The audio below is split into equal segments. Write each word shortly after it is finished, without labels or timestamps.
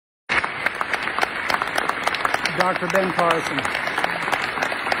Dr. Ben Carson.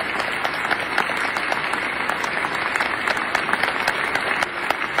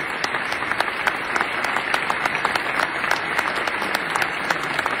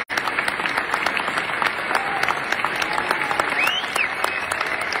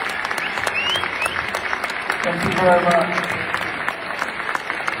 Thank you very much.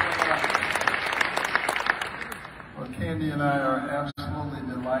 Well, Candy and I are absolutely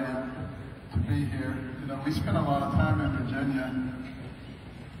delighted to be here. You know, we spent a lot of time in Virginia.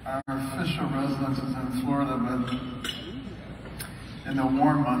 Our official residence is in Florida, but in the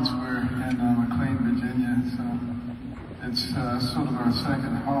warm months we're in McLean, Virginia, so it's sort of our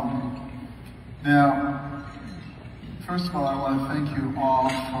second home. Now, first of all, I want to thank you all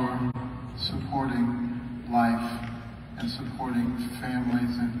for supporting life and supporting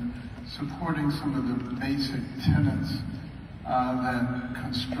families and supporting some of the basic tenets that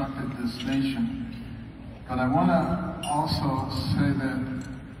constructed this nation. But I want to also say that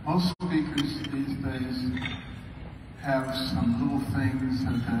most speakers these days have some little things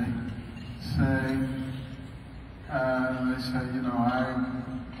that they say. They say, you know, I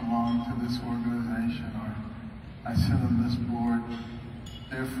belong to this organization, or I sit on this board,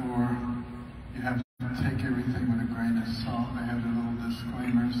 therefore you have to take everything with a grain of salt. They have their little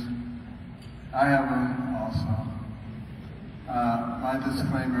disclaimers. I have them also. My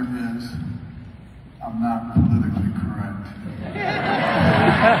disclaimer is, I'm not politically correct.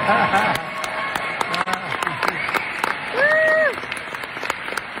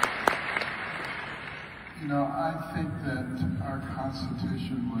 You know, I think that our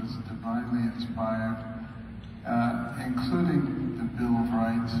Constitution was divinely inspired, including the Bill of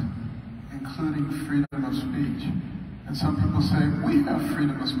Rights, including freedom of speech. And some people say, we have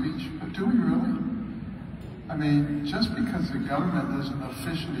freedom of speech, but do we really? I mean, just because the government doesn't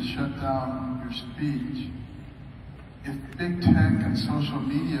officially shut down your speech, if big tech and social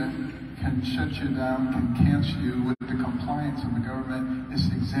media can shut you down, can cancel you with the compliance of the government, it's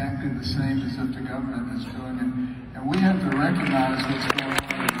exactly the same as if the government is doing it. And we have to recognize what's going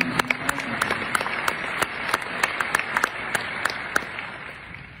on in this program.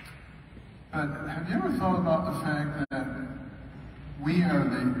 But have you ever thought about the fact that we are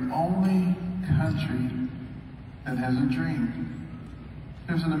the only country that has a dream?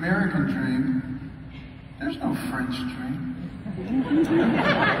 There's an American dream. There's no French dream. There's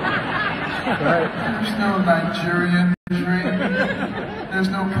no Nigerian dream. There's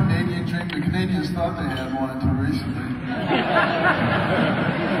no Canadian dream. The Canadians thought they had one until recently.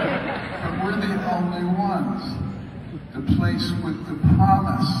 But we're the only ones. The place with the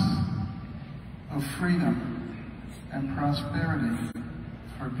promise of freedom and prosperity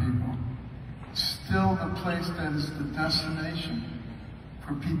for people. Still the place that is the destination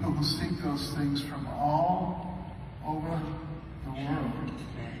for people who seek those things from all over the world.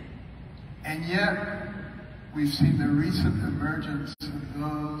 And yet, we've seen the recent emergence of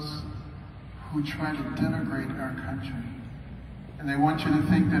those who try to denigrate our country. And they want you to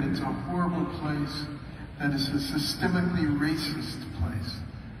think that it's a horrible place, that it's a systemically racist place,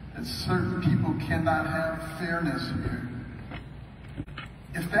 that certain people cannot have fairness here.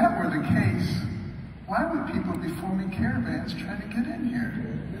 If that were the case, why would people be forming caravans trying to get in here?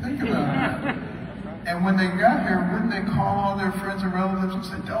 Think about that. And when they got here, wouldn't they call all their friends and relatives and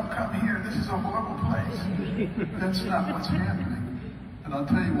say, don't come here, this is a horrible place? That's not what's happening. But I'll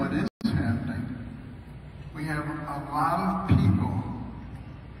tell you what is happening. We have a lot of people,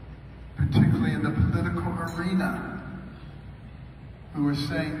 particularly in the political arena, who are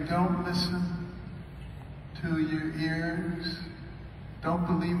saying, don't listen to your ears. Don't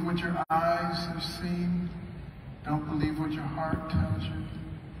believe what your eyes have seen. Don't believe what your heart tells you.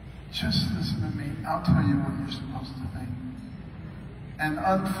 Just listen to me. I'll tell you what you're supposed to think. And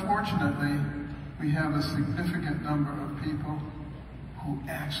unfortunately, we have a significant number of people who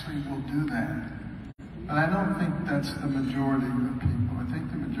actually will do that. But I don't think that's the majority of people. I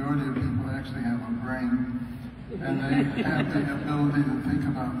think the majority of people actually have a brain, and they have the ability to think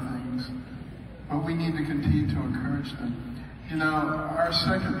about things. But we need to continue to encourage them. You know, our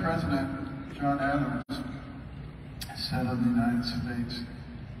second president, John Adams, said of the United States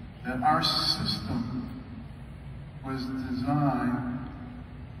that our system was designed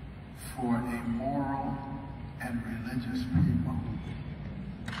for a moral and religious people.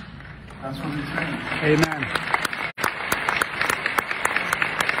 That's what he said. Amen.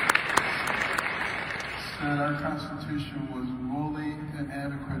 Said our Constitution was wholly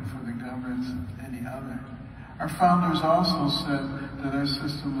inadequate for the governance of any other. Our founders also said that our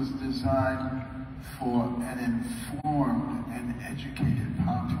system was designed for an informed and educated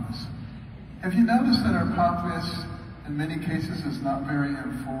populace. Have you noticed that our populace, in many cases, is not very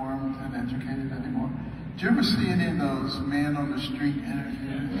informed and educated anymore? Do you ever see any of those man on the street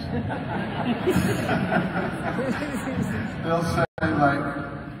interviews? They'll say, like,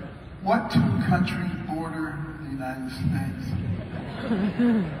 what two countries border the United States?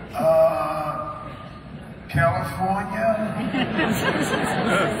 California?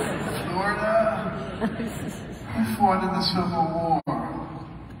 Florida? Who fought in the Civil War?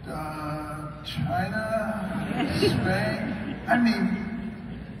 China? Spain? I mean,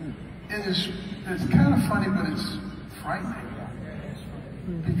 it's kind of funny, but it's frightening.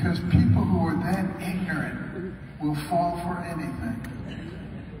 Because people who are that ignorant will fall for anything.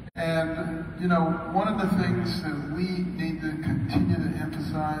 And, you know, one of the things that we need to continue to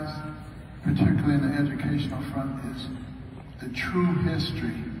emphasize, particularly in the educational front, is the true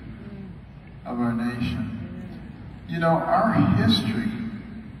history of our nation. You know, our history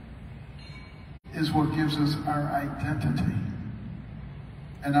is what gives us our identity.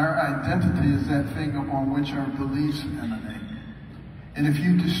 And our identity is that thing upon which our beliefs emanate. And if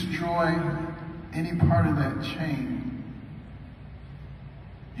you destroy any part of that chain,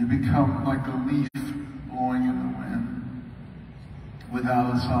 you become like a leaf blowing in the wind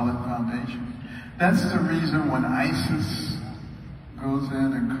without a solid foundation. That's the reason when ISIS goes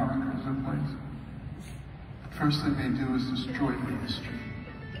in and conquers a place, the first thing they do is destroy the history,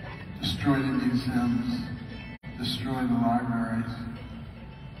 destroy the museums, destroy the libraries.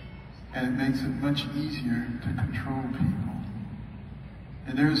 And it makes it much easier to control people.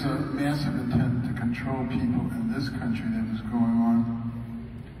 And there's a massive intent to control people in this country that is going on.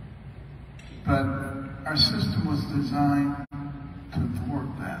 But our system was designed to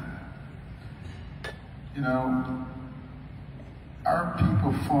thwart that. You know, our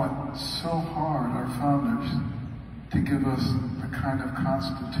people fought so hard, our founders, to give us the kind of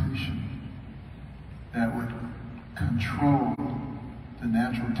constitution that would control the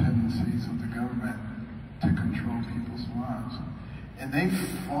natural tendencies of the government to control people's lives. And they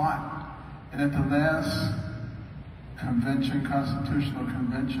fought, and at the last convention, constitutional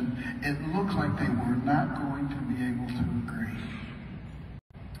convention, it looked like they were not going to be able to agree.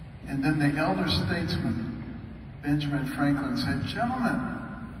 And then the elder statesman, Benjamin Franklin, said, "Gentlemen,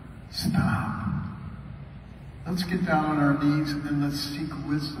 stop. Let's get down on our knees and let's seek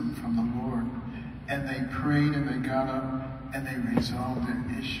wisdom from the Lord." And they prayed and they got up and they resolved their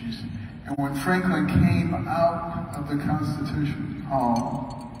issues. And when Franklin came out of the Constitution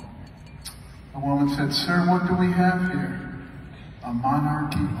Hall, a woman said, "Sir, what do we have here? A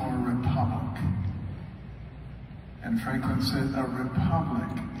monarchy or a republic?" And Franklin said, "A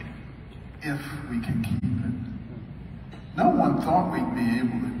republic, if we can keep it." No one thought we'd be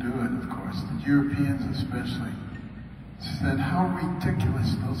able to do it, of course. The Europeans especially said how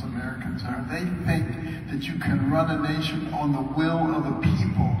ridiculous those Americans are. They think that you can run a nation on the will of the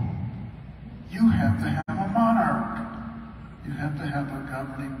people. You have to have a monarch. You have to have a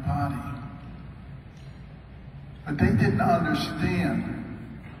governing body. But they didn't understand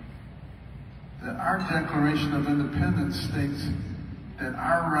that our Declaration of Independence states that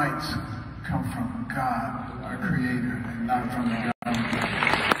our rights come from God, our Creator, and not from the government.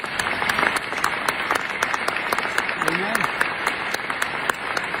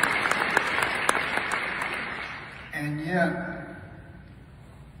 And yet,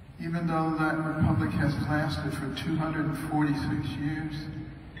 even though that republic has lasted for 246 years,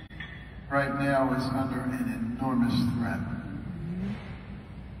 right now it's under an enormous threat.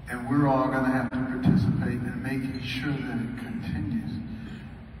 And we're all going to have to participate in making sure that it continues.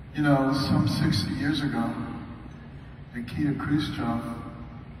 You know, some 60 years ago, Nikita Khrushchev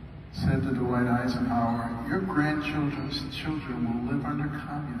said to Dwight Eisenhower, "Your grandchildren's children will live under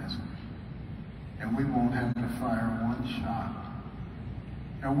communism, and we won't have to fire one shot."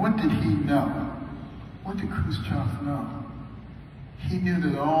 Now, what did he know? What did Khrushchev know? He knew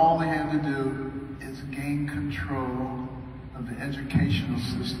that all they had to do is gain control of the educational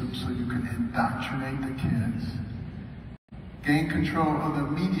system so you could indoctrinate the kids. Gain control of the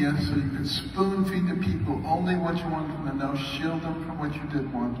media so you could spoon feed the people only what you wanted them to know, shield them from what you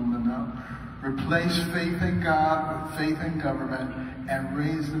didn't want them to know. Replace faith in God with faith in government, and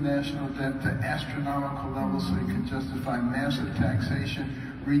raise the national debt to astronomical levels so you can justify massive taxation,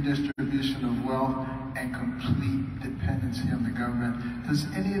 redistribution of wealth, and complete dependency on the government. Does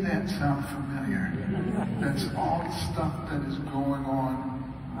any of that sound familiar? That's all the stuff that is going on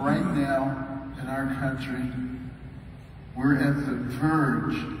right now in our country. We're at the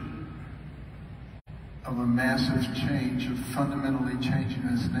verge of a massive change, of fundamentally changing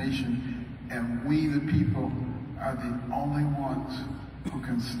this nation, and we, the people, are the only ones who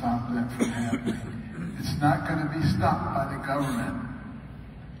can stop that from happening. It's not going to be stopped by the government,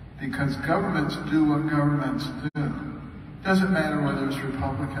 because governments do what governments do. Doesn't matter whether it's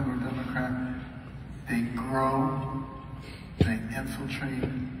Republican or Democrat. They grow, they infiltrate,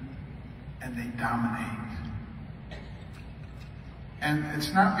 and they dominate. And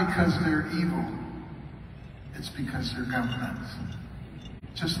it's not because they're evil. It's because they're governments.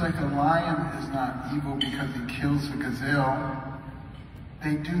 Just like a lion is not evil because he kills a gazelle,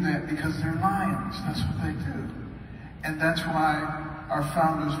 they do that because they're lions. That's what they do. And that's why our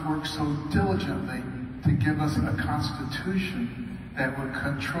founders worked so diligently to give us a constitution that would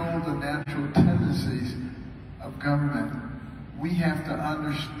control the natural tendencies of government. We have to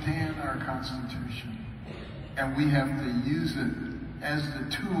understand our Constitution, and we have to use it as the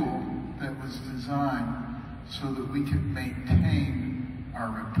tool that was designed so that we can maintain our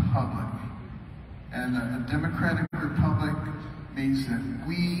republic. And a democratic republic means that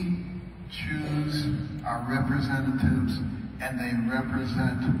we choose our representatives and they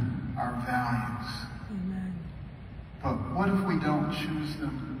represent our values. Amen. But what if we don't choose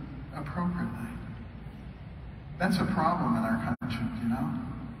them appropriately? That's a problem in our country, you know?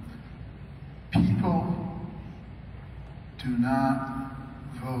 People do not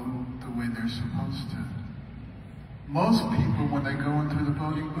vote the way they're supposed to. Most people, when they go into the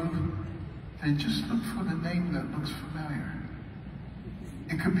voting booth, they just look for the name that looks familiar.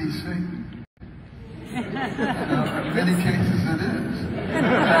 It could be Satan. You know, in many cases it is.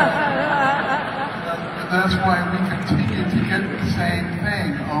 That's why we continue to get the same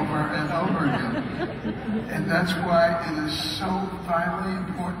thing over and over again. And that's why it is so vitally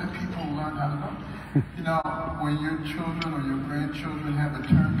important that people learn how to vote. You know, when your children or your grandchildren have a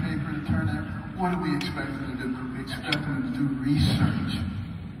term paper to turn in, what do we expect them to do? We expect them to do research.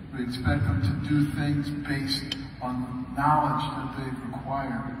 We expect them to do things based on the knowledge that they've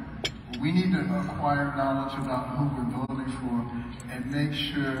acquired. We need to acquire knowledge about who we're voting for and make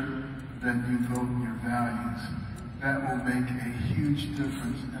sure that you vote your values. That will make a huge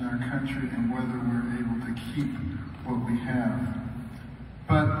difference in our country and whether we're able to keep what we have.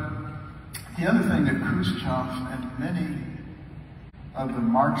 But the other thing that Khrushchev and many of the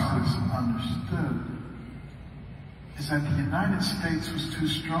Marxists understood is that the United States was too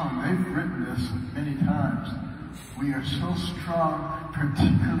strong. They've written this many times. We are so strong,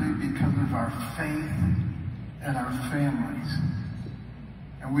 particularly because of our faith and our families.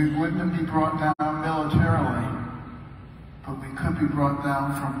 And we wouldn't be brought down militarily, but we could be brought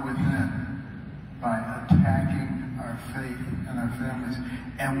down from within by attacking our faith and our families.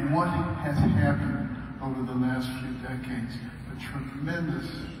 And what has happened over the last few decades? A tremendous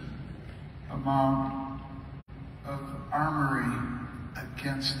amount of armory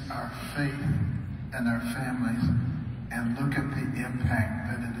against our faith and our families. And look at the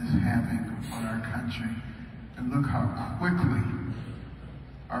impact that it is having on our country. And look how quickly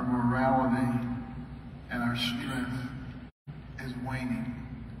our morality and our strength is waning.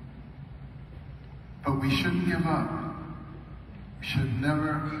 But we shouldn't give up. We should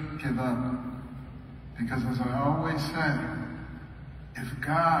never give up. Because as I always say, if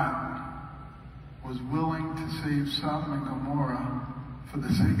God was willing to save Sodom and Gomorrah for the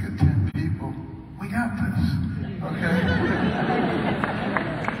sake of 10 people, we got this, okay?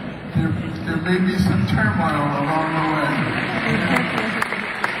 There may be some turmoil along the way.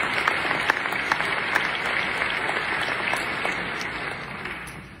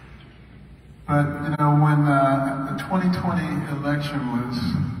 But, you know, when the 2020 election was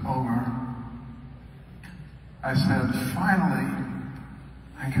over, I said, finally,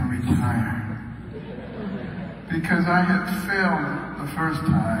 I can retire. Because I had failed the first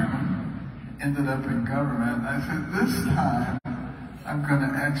time, ended up in government. I said, this time, I'm going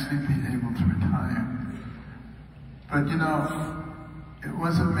to actually be able to retire. But, you know, it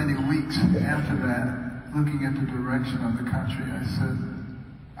wasn't many weeks after that, looking at the direction of the country, I said,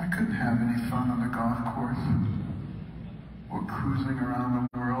 I couldn't have any fun on the golf course or cruising around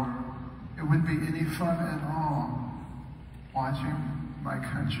the world. It wouldn't be any fun at all watching my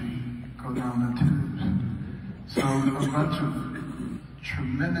country go down the tubes. So a bunch of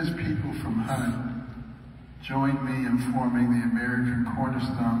tremendous people from HUD joined me in forming the American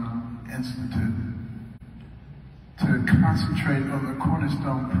Cornerstone Institute to concentrate on the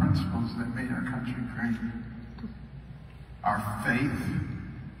cornerstone principles that made our country great. Our faith,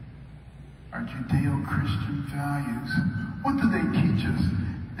 our Judeo-Christian values. What do they teach us?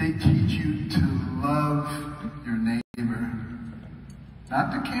 They teach you to love your neighbor.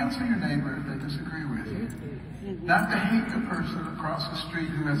 Not to cancel your neighbor if they disagree with you. Not to hate the person across the street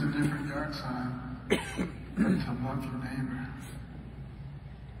who has a different yard sign, but to love your neighbor.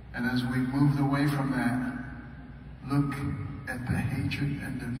 And as we moved away from that, look at the hatred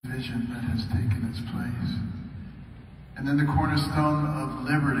and division that has taken its place. And then the cornerstone of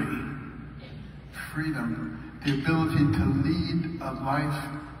liberty, freedom, the ability to lead a life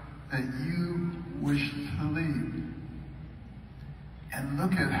that you wish to lead. And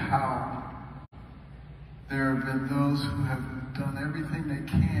look at how there have been those who have done everything they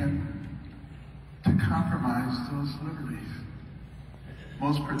can to compromise those liberties.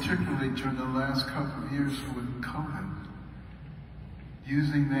 Most particularly during the last couple of years with COVID,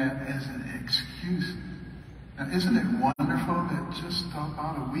 using that as an excuse. Now, isn't it wonderful that just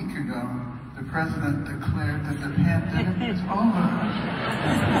about a week ago, the president declared that the pandemic is over?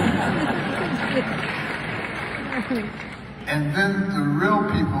 And then the real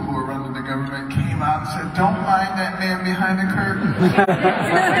people who are running the government came out and said, don't mind that man behind the curtain.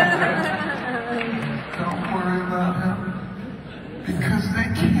 Don't worry about him. Because they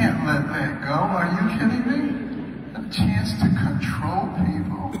can't let that go. Are you kidding me? A chance to control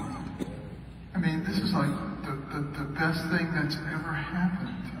people. I mean, this is like the best thing that's ever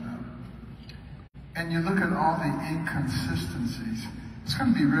happened to them. And you look at all the inconsistencies. It's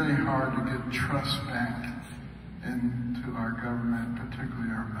going to be really hard to get trust back into our government,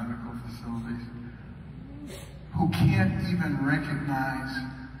 particularly our medical facilities, who can't even recognize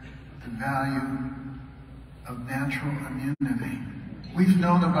the value of natural immunity. We've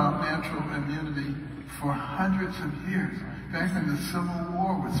known about natural immunity for hundreds of years. Back in the Civil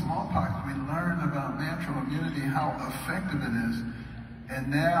War with smallpox, we learned about natural immunity, how effective it is. And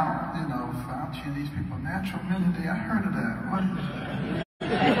now, you know, Fauci and these people, natural immunity, I heard of that. What is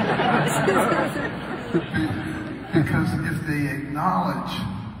that? Because if they acknowledge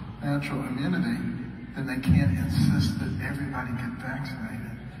natural immunity, then they can't insist that everybody get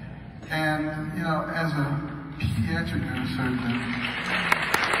vaccinated. And, you know, as a pediatric neurosurgeon,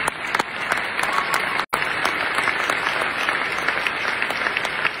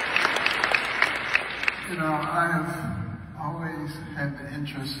 you know, I have always had the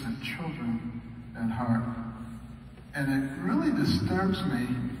interest in children at heart. And it really disturbs me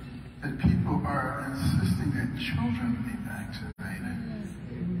that people are insisting that children be vaccinated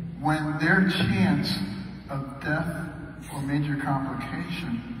when their chance of death or major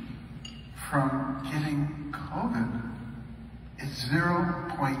complication from getting COVID is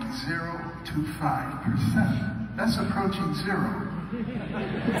 0.025%. That's approaching zero.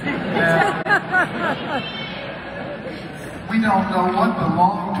 We don't know what the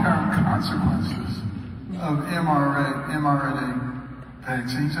long-term consequences of mRNA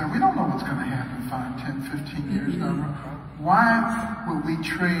vaccines are. We don't know what's going to happen 5, 10, 15 years down the road. Why would we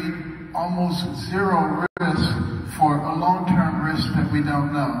trade almost zero risk for a long-term risk that we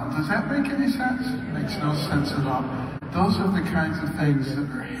don't know? Does that make any sense? It makes no sense at all. Those are the kinds of things that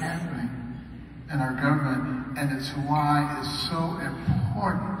are happening in our government, and it's why it's so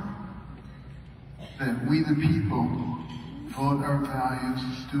important that we the people vote our values,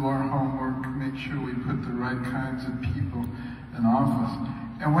 do our homework, make sure we put the right kinds of people in office.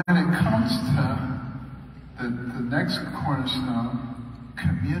 And when it comes to the next cornerstone,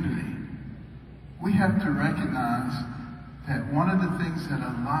 community, we have to recognize that one of the things that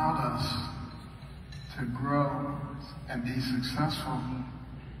allowed us to grow and be successful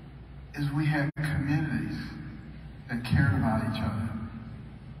is we had communities that cared about each other.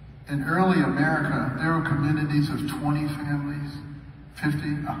 In early America, there were communities of 20 families,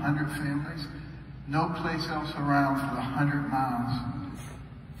 50, 100 families, no place else around for 100 miles.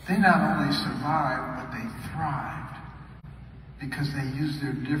 They not only survived, but they thrived because they used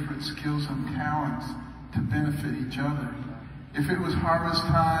their different skills and talents to benefit each other. If it was harvest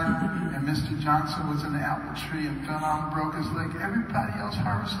time and Mr. Johnson was in the apple tree and fell out and broke his leg, everybody else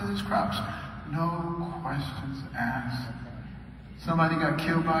harvested his crops. No questions asked. Somebody got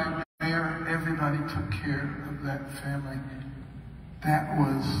killed by a bear, everybody took care of that family. That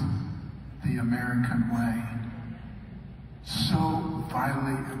was the American way. So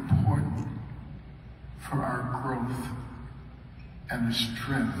vitally important for our growth and the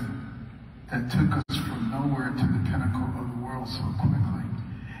strength that took us from nowhere to the pinnacle of the world so quickly.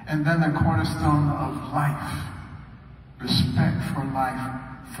 And then the cornerstone of life, respect for life,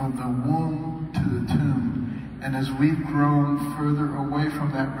 from the womb to the tomb. And as we've grown further away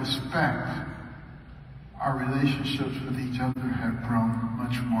from that respect, our relationships with each other have grown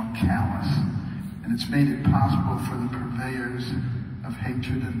much more callous. And it's made it possible for the purveyors of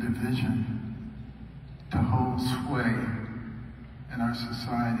hatred and division to hold sway in our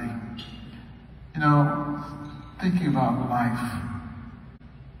society. You know, thinking about life,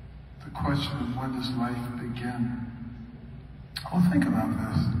 the question of when does life begin? Well, think about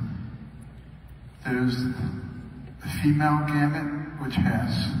this. There's the female gamete, which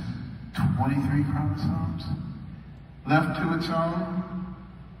has 23 chromosomes. Left to its own,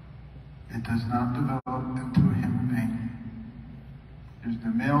 it does not develop into a human being. There's the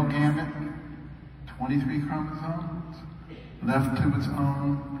male gamete, 23 chromosomes. Left to its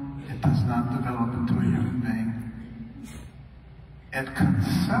own, it does not develop into a human being. At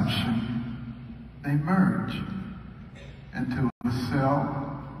conception, they merge into a cell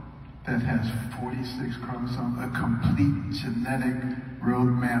that has 46 chromosomes, a complete genetic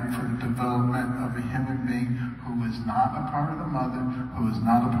roadmap for the development of a human being who is not a part of the mother, who is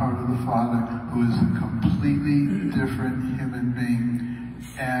not a part of the father, who is a completely different human being.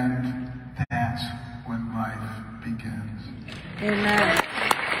 And that's when life begins. Amen.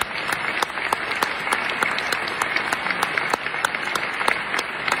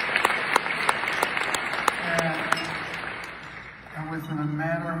 And within a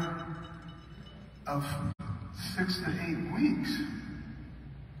matter of 6 to 8 weeks,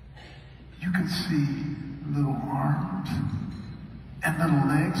 you can see little arms and little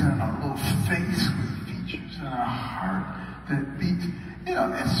legs and a little face with features and a heart that beats. You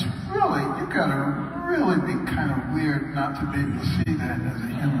know, it's really, you gotta really be kind of weird not to be able to see that as a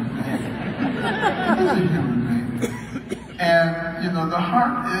human being. It is a human being. And, you know, the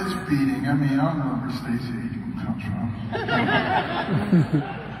heart is beating. I mean, I don't know where Stacey comes from.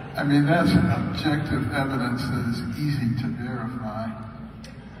 I mean, that's objective evidence that is easy to verify.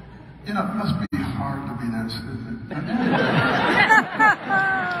 You know, it must be hard to be that stupid.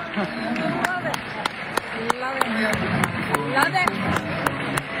 Love it. Love it.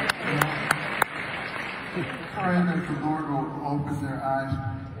 Pray that the Lord will open their eyes.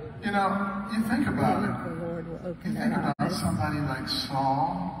 You know, you think about it. You think about somebody like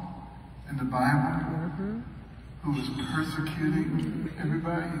Saul in the Bible, who was persecuting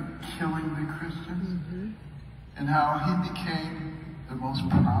everybody, killing the Christians, and how he became the most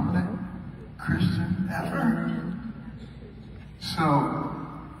prominent Christian ever. So,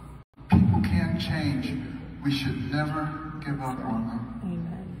 people can change. We should never give up on them.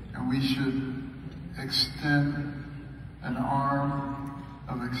 Amen. And we should extend an arm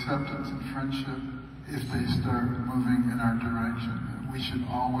of acceptance and friendship if they start moving in our direction. We should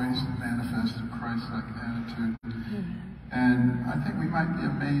always manifest a Christ-like attitude. And I think we might be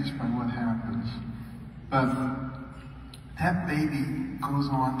amazed by what happens. But that baby goes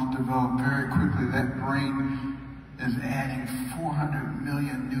on to develop very quickly. That brain is adding 400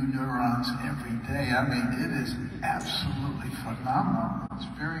 million new neurons every day. I mean, it is absolutely phenomenal. It's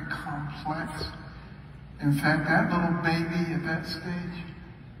very complex. In fact, that little baby at that stage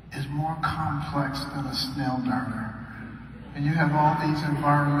is more complex than a snail darter. And you have all these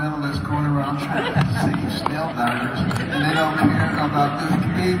environmentalists going around trying to save snail darters, and they don't care about this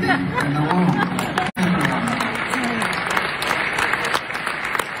baby in the womb.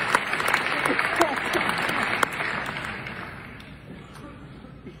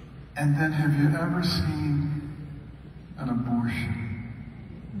 And then have you ever seen an abortion?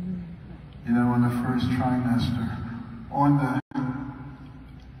 You know, in the first trimester, on the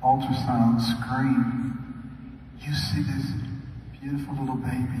ultrasound screen, you see this beautiful little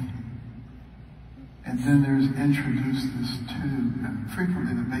baby. And then there's introduced this tube, and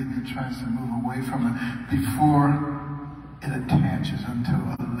frequently the baby tries to move away from it before it attaches onto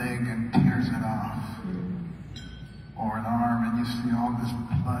a leg and tears it off. Or an arm, and you see all this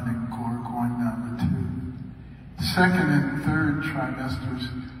blood and gore going down the tube. Second and third trimesters,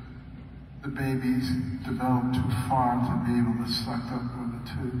 the babies develop too far to be able to suck up with the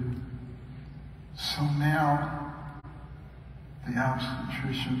tube. So now, the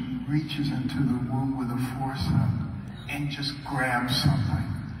obstetrician reaches into the womb with a forceps and just grabs something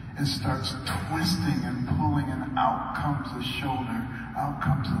and starts twisting and pulling, and out comes the shoulder, out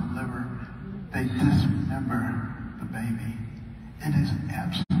comes the liver. They dismember the baby. It is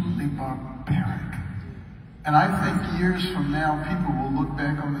absolutely barbaric. And I think years from now, people will look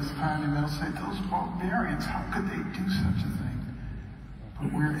back on this time and they'll say, those barbarians, how could they do such a thing?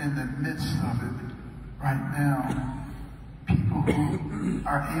 But we're in the midst of it right now. People who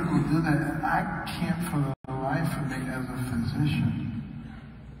are able to do that, and I can't for the life of me as a physician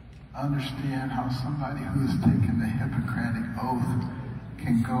understand how somebody who has taken the Hippocratic Oath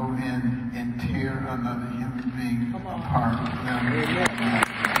can go in and tear another human being apart.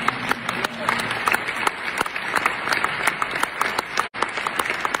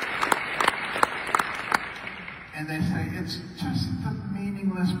 And they say it's just a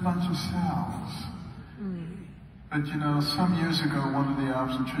meaningless bunch of cells. But you know, some years ago, one of the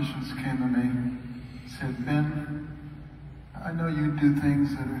obstetricians came to me and said, Ben, I know you do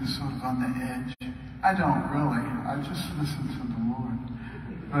things that are sort of on the edge. I don't really. I just listen to the Lord.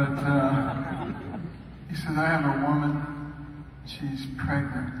 But he says, I have a woman, she's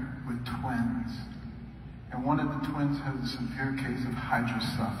pregnant with twins. And one of the twins has a severe case of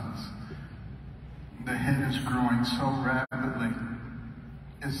hydrocephalus. The head is growing so rapidly,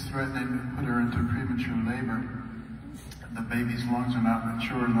 it's threatening to put her into premature labor. The baby's lungs are not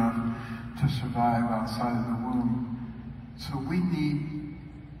mature enough to survive outside of the womb. So we need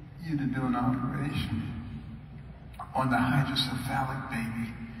you to do an operation on the hydrocephalic baby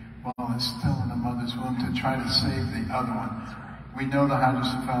while it's still in the mother's womb to try to save the other one. We know the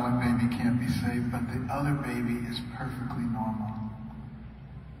hydrocephalic baby can't be saved, but the other baby is perfectly normal.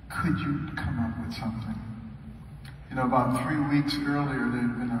 Could you come up with something? You know, about 3 weeks earlier, there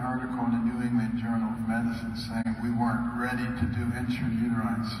had been an article in the New England Journal of Medicine saying we weren't ready to do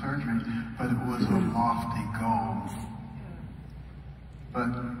intrauterine surgery, but it was a lofty goal.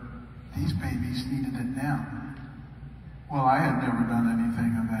 But these babies needed it now. Well, I had never done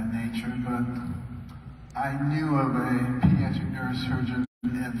anything of that nature, but I knew of a pediatric neurosurgeon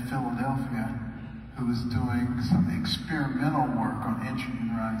in Philadelphia who was doing some experimental work on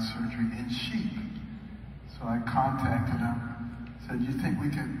intrauterine surgery in sheep. So I contacted him, said, you think we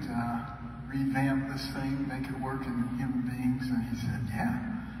could revamp this thing, make it work in human beings? And he said, yeah.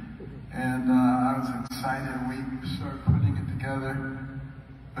 And I was excited, and we started putting it together.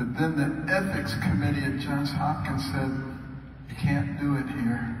 But then the ethics committee at Johns Hopkins said, you can't do it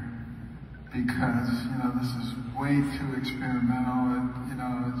here because, you know, this is way too experimental, and, you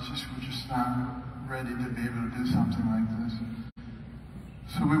know, we're just not ready to be able to do something like this.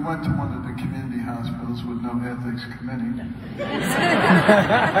 So we went to one of the community hospitals with no ethics committee.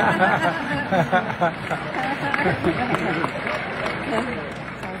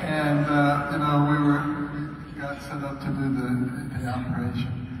 And, you know, we got set up to do the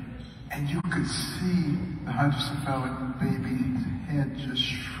operation. And you could see the hydrocephalic baby's head just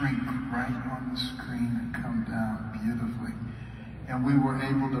shrink right on the screen and come down beautifully. And we were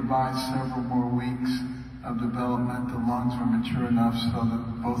able to buy several more weeks of development. The lungs were mature enough so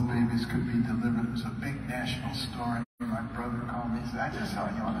that both babies could be delivered. It was a big national story. My brother called me and said, I just saw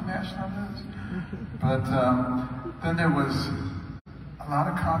you on the national news. But then there was a lot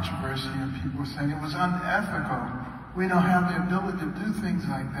of controversy, and people were saying it was unethical. We don't have the ability to do things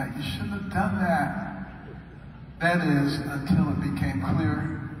like that. You shouldn't have done that. That is, until it became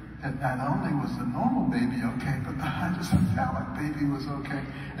clear that not only was the normal baby okay, but the hydrocephalic baby was okay.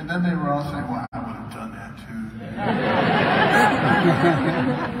 And then they were all saying, well, I would have done that too.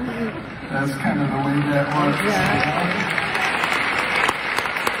 That's kind of the way that works.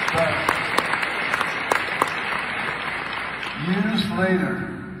 But years later,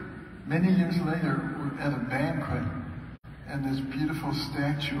 many years later, we're at a banquet, and this beautiful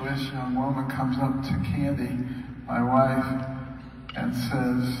statuesque young woman comes up to Candy, my wife, and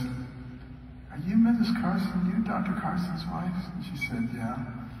says, are you Mrs. Carson? You Dr. Carson's wife? And she said, yeah.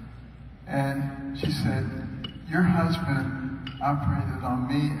 And she said, your husband operated on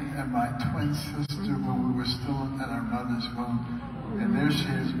me and my twin sister when we were still in our mother's womb. And there she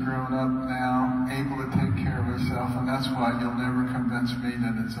is, grown up now, able to take care of herself, and that's why you'll never convince me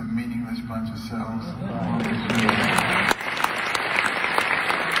that it's a meaningless bunch of cells.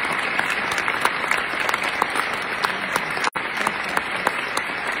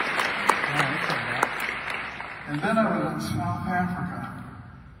 And then I was in South Africa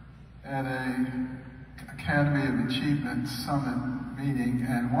at an Academy of Achievement Summit meeting,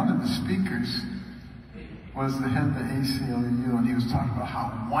 and one of the speakers was the head of the ACLU, and he was talking about how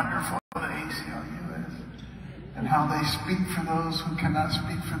wonderful the ACLU is, and how they speak for those who cannot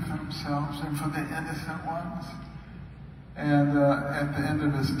speak for themselves and for the innocent ones. And at the end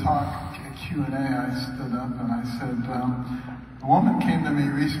of his talk, Q&A, I stood up and I said, a woman came to me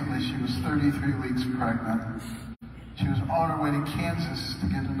recently. She was 33 weeks pregnant. She was on her way to Kansas to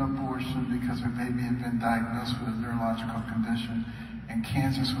get an abortion because her baby had been diagnosed with a neurological condition. And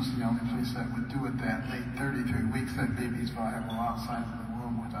Kansas was the only place that would do it that late, 33 weeks. That baby's viable outside of the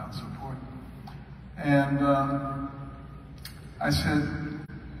womb without support. And I said,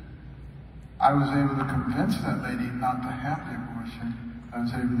 I was able to convince that lady not to have the abortion. I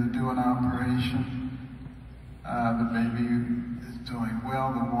was able to do an operation. The baby is doing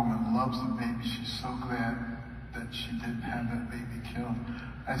well. The woman loves the baby. She's so glad that she didn't have that baby killed.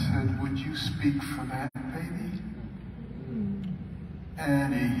 I said, would you speak for that baby?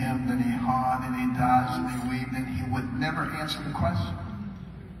 And he hemmed and he hawed and he dodged and he weaved and he would never answer the question.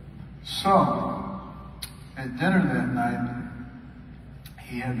 So, at dinner that night,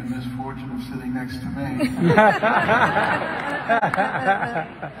 he had the misfortune of sitting next to me.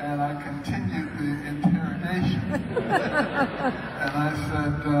 And I continued the interrogation. And I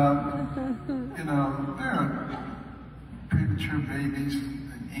said, you know, there are premature babies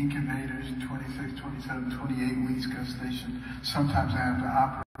in incubators, 26, 27, 28 weeks gestation. Sometimes I have to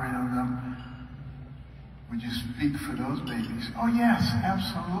operate on them. Would you speak for those babies? Oh yes,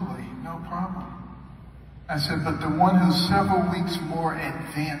 absolutely, no problem. I said, but the one who's several weeks more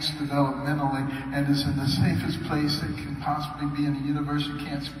advanced developmentally and is in the safest place that can possibly be in the universe, you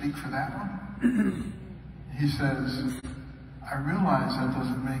can't speak for that one? He says, I realize that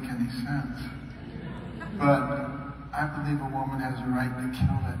doesn't make any sense, but I believe a woman has a right to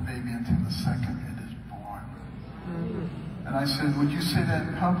kill that baby until the second it is born. And I said, would you say that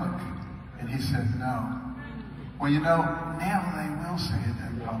in public? And he said, no. Well, you know, now they will say it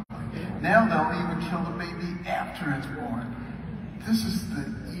in public. Now they'll even kill the baby after it's born. This is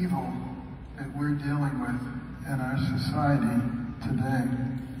the evil that we're dealing with in our society today.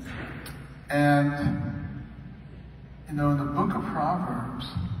 And, you know, in the book of Proverbs,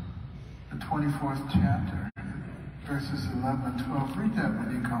 the 24th chapter, verses 11 and 12, read that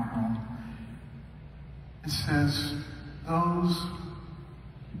when you go home. It says, those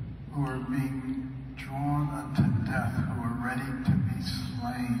who are being drawn unto death, who are ready to be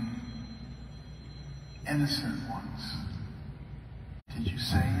slain, innocent ones. Did you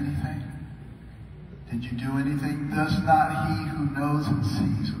say anything? Did you do anything? Does not he who knows and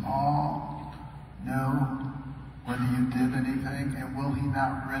sees all know whether you did anything? And will he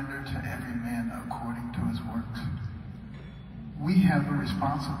not render to every man according to his works? We have a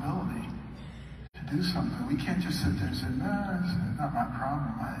responsibility to do something. We can't just sit there and say, no, it's not my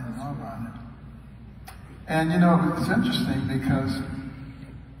problem. I didn't know about it. And, you know, it's interesting because,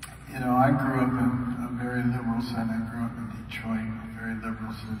 you know, I grew up in a very liberal city. I grew up in Detroit, a very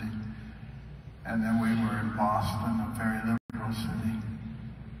liberal city. And then we were in Boston, a very liberal city.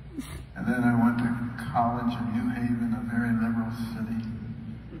 And then I went to college in New Haven, a very liberal city.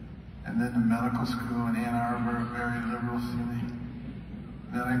 And then to medical school in Ann Arbor, a very liberal city.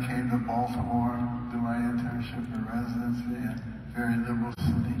 Then I came to Baltimore, do my internship and residency, a very liberal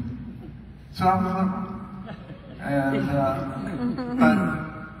city. So I was liberal. And, but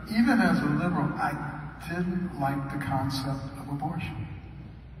even as a liberal, I didn't like the concept of abortion.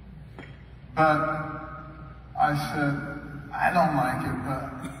 But I said, I don't like it, but,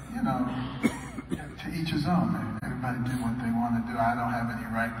 you know, to each his own. Everybody do what they want to do. I don't have any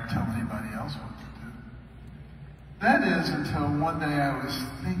right to tell anybody else what to do. That is until one day I was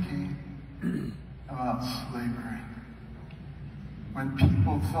thinking about slavery. When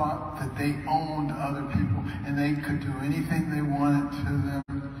people thought that they owned other people and they could do anything they wanted to them,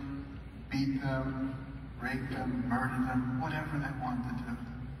 beat them, rape them, murder them, whatever they wanted to do.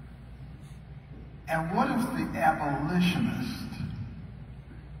 And what if the abolitionist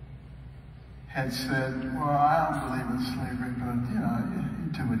had said, well, I don't believe in slavery, but, you know, you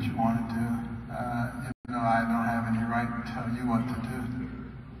do what you want to do. You know, I don't have any right to tell you what to do.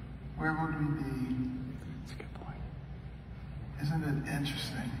 Where would we be? That's a good point. Isn't it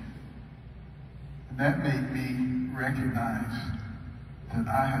interesting? And that made me recognize that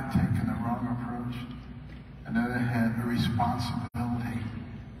I had taken the wrong approach and that I had a responsibility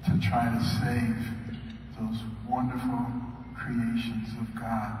to try to save those wonderful creations of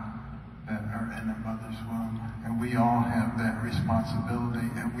God that are in a mother's womb. And we all have that responsibility,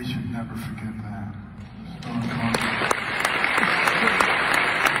 and we should never forget that.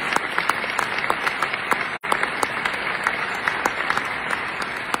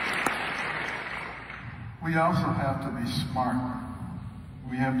 We also have to be smart.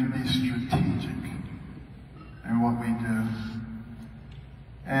 We have to be strategic in what we do.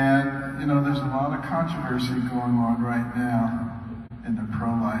 And, you know, there's a lot of controversy going on right now in the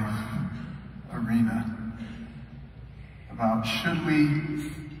pro-life arena about should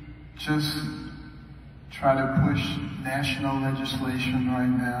we just try to push national legislation right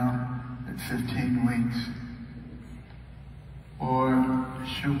now at 15 weeks? Or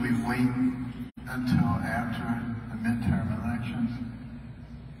should we wait until after the midterm elections?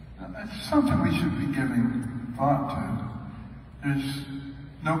 It's something we should be giving thought to. There's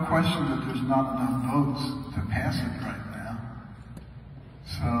no question that there's not enough votes to pass it right now.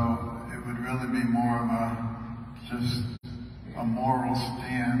 So it would really be more of just a moral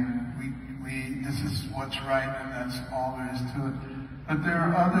stand. This is what's right and that's all there is to it. But there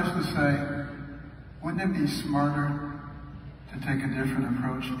are others who say, wouldn't it be smarter to take a different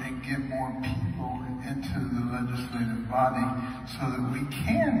approach and get more people into the legislative body so that we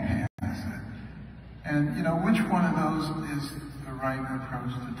can pass it? And, you know, which one of those is the right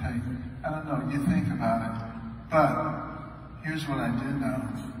approach to take. I don't know, you think about it. But here's what I do know.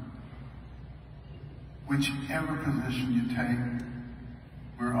 Whichever position you take,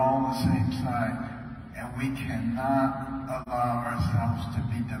 we're all on the same side. And we cannot allow ourselves to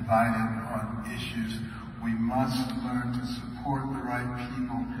be divided on issues. We must learn to support the right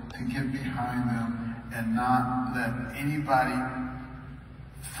people, to get behind them, and not let anybody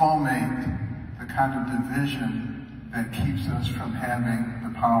foment the kind of division that keeps us from having the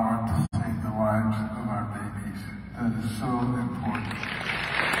power to save the lives of our babies. That is so important.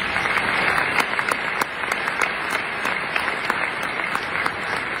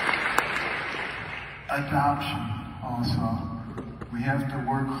 Adoption also. We have to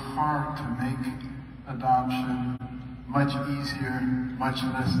work hard to make adoption much easier, much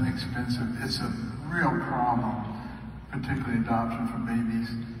less expensive. It's a real problem, particularly adoption for babies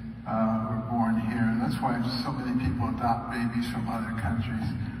who are born here. And that's why so many people adopt babies from other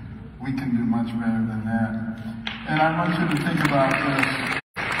countries. We can do much better than that. And I want you to think about this.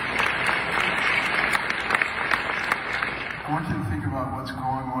 I want you to think about what's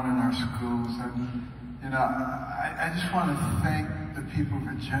going on in our schools. And, you know, I just want to thank the people of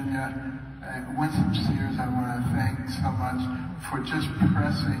Virginia. Winsome Sears, I want to thank so much for just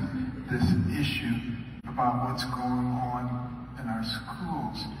pressing this issue about what's going on in our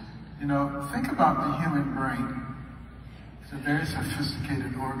schools. You know, think about the human brain. It's a very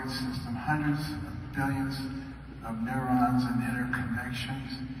sophisticated organ system, hundreds of billions of neurons and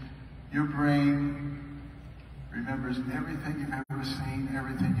interconnections. Your brain remembers everything you've ever seen,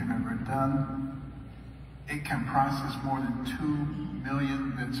 everything you've ever done. It can process more than 2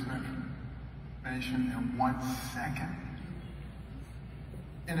 million bits of information in 1 second.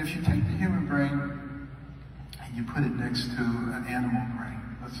 And if you take the human brain and you put it next to an animal brain,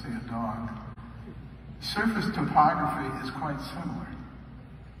 let's say a dog, surface topography is quite similar.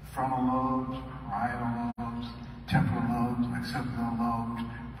 Frontal lobes, parietal lobes, temporal lobes, occipital lobes,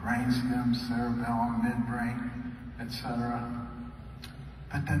 brainstem, cerebellum, midbrain, etc.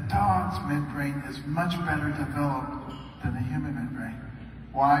 But the dog's midbrain is much better developed than the human midbrain.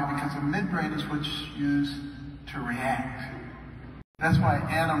 Why? Because the midbrain is what's used to react. That's why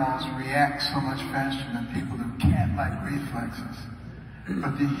animals react so much faster than people do, cat-like reflexes.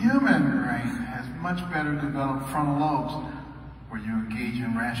 But the human brain has much better developed frontal lobes, where you engage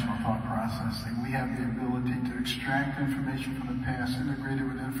in rational thought processing. We have the ability to extract information from the past, integrate it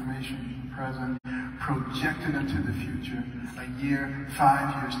with information from the present, project it into the future, a year,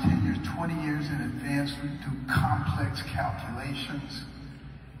 5 years, 10 years, 20 years in advance. We do complex calculations.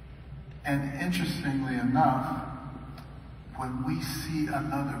 And interestingly enough, when we see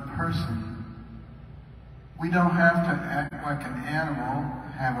another person, we don't have to act like an animal,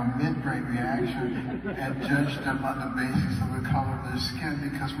 have a midbrain reaction, and judge them on the basis of the color of their skin,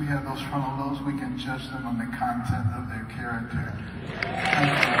 because we have those frontal lobes. We can judge them on the content of their character.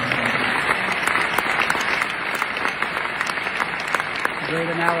 Great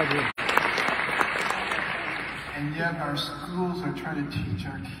analogy. And yet our schools are trying to teach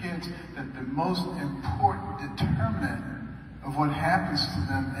our kids that the most important determinant of what happens to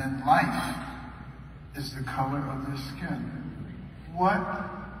them in life is the color of their skin. What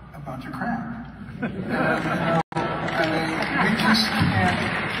a bunch of crap. I mean, we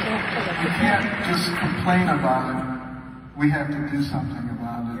can't just complain about it. We have to do something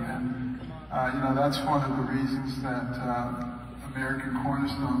about it. And, you know, that's one of the reasons that American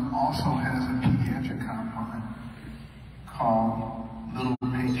Cornerstone also has a pediatric component called Little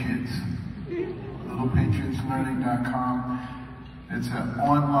Patriots. LittlePatriotsLearning.com. It's an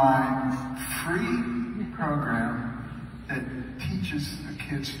online free program that teaches the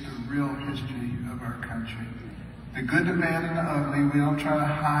kids the real history of our country. The good, the bad, and the ugly. We don't try to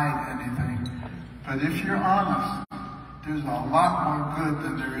hide anything. But if you're honest, there's a lot more good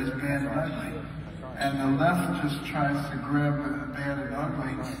than there is bad and ugly. And the left just tries to grab the bad and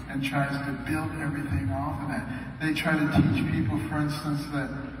ugly and tries to build everything off of that. They try to teach people, for instance, that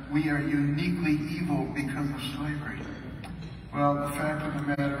we are uniquely evil because of slavery. Well, the fact of the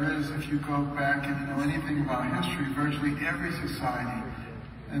matter is, if you go back and you know anything about history, virtually every society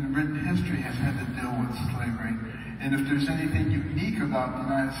in written history has had to deal with slavery. And if there's anything unique about the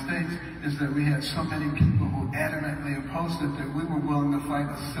United States, is that we had so many people who adamantly opposed it that we were willing to fight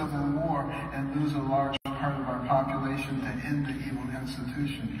a civil war and lose a large part of our population to end the evil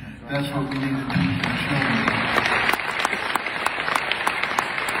institution. That's what we need to teach our children.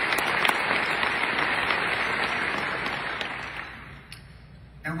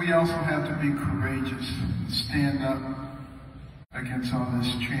 And we also have to be courageous, stand up against all this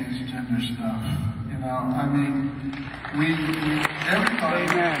transgender stuff. You know, I mean,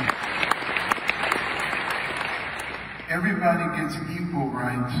 everybody gets equal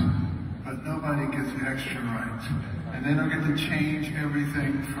rights, but nobody gets extra rights. And they don't get to change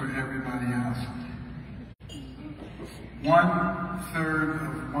everything for everybody else. 1/3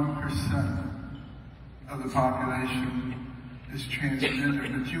 of 1% of the population is transgender,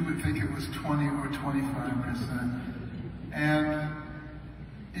 but you would think it was 20 or 25%. And,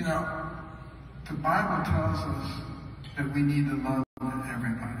 you know, the Bible tells us that we need to love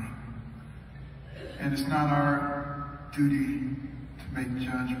everybody. And it's not our duty to make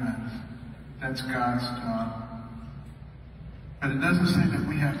judgments. That's God's job. But it doesn't say that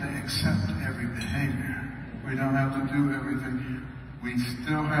we have to accept every behavior. We don't have to do everything. We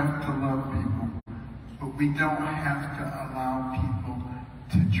still have to love people. But we don't have to allow people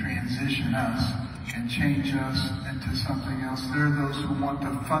to transition us and change us into something else. There are those who want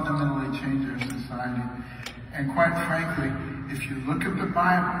to fundamentally change our society. And quite frankly, if you look at the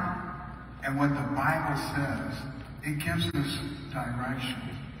Bible and what the Bible says, it gives us direction.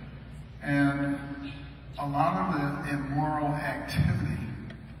 And a lot of the immoral activity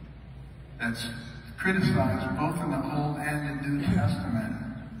that's criticized both in the Old and the New Testament,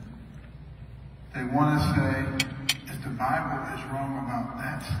 they want to say, if the Bible is wrong about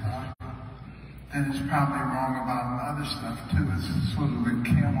that stuff, then it's probably wrong about other stuff too. It's sort of a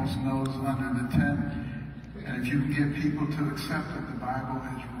camel's nose under the tent. And if you can get people to accept that the Bible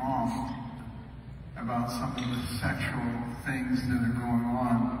is wrong about some of the sexual things that are going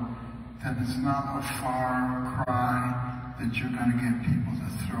on, then it's not a far cry that you're going to get people to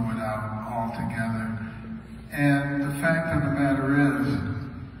throw it out altogether. And the fact of the matter is,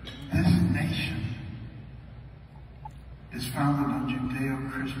 this nation is founded on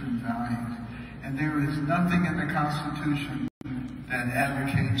Judeo-Christian values. And there is nothing in the Constitution that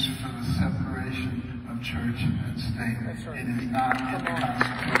advocates for the separation of church and state. Right. It is not in the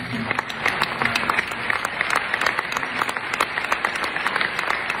Constitution.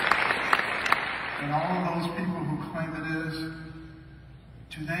 And all of those people who claim it is,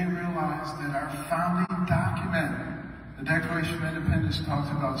 do they realize that our founding document, the Declaration of Independence, talks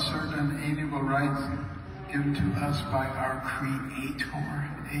about certain unalienable rights given to us by our Creator,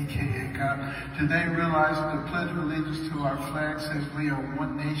 aka God? Do they realize that the Pledge of Allegiance to our flag says we are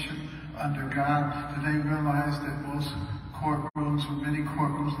one nation under God? Do they realize that most courtrooms, or many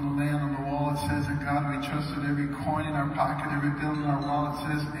courtrooms in the land, on the wall, it says, in God we trust, that every coin in our pocket, every bill in our wallet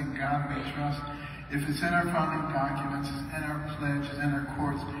says, in God we trust? If it's in our founding documents, it's in our pledge, it's in our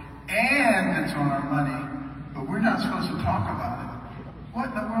courts, and it's on our money, but we're not supposed to talk about it. What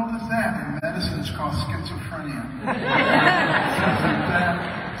in the world is that? In medicine, it's called schizophrenia.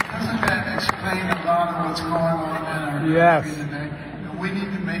 Doesn't that explain a lot of what's going on in our country today? And we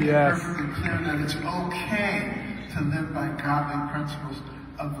need to make it perfectly clear that it's okay to live by godly principles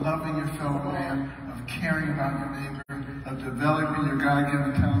of loving your fellow man, of caring about your neighbor, of developing your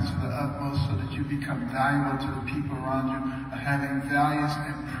God-given talents to the utmost so that you become valuable to the people around you, of having values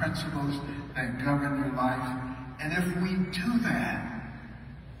and principles that govern your life. And if we do that,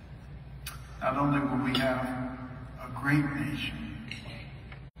 not only will we have a great nation,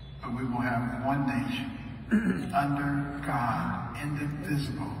 but we will have one nation under God,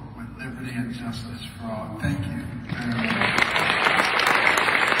 indivisible, with liberty and justice for all. Thank you very much.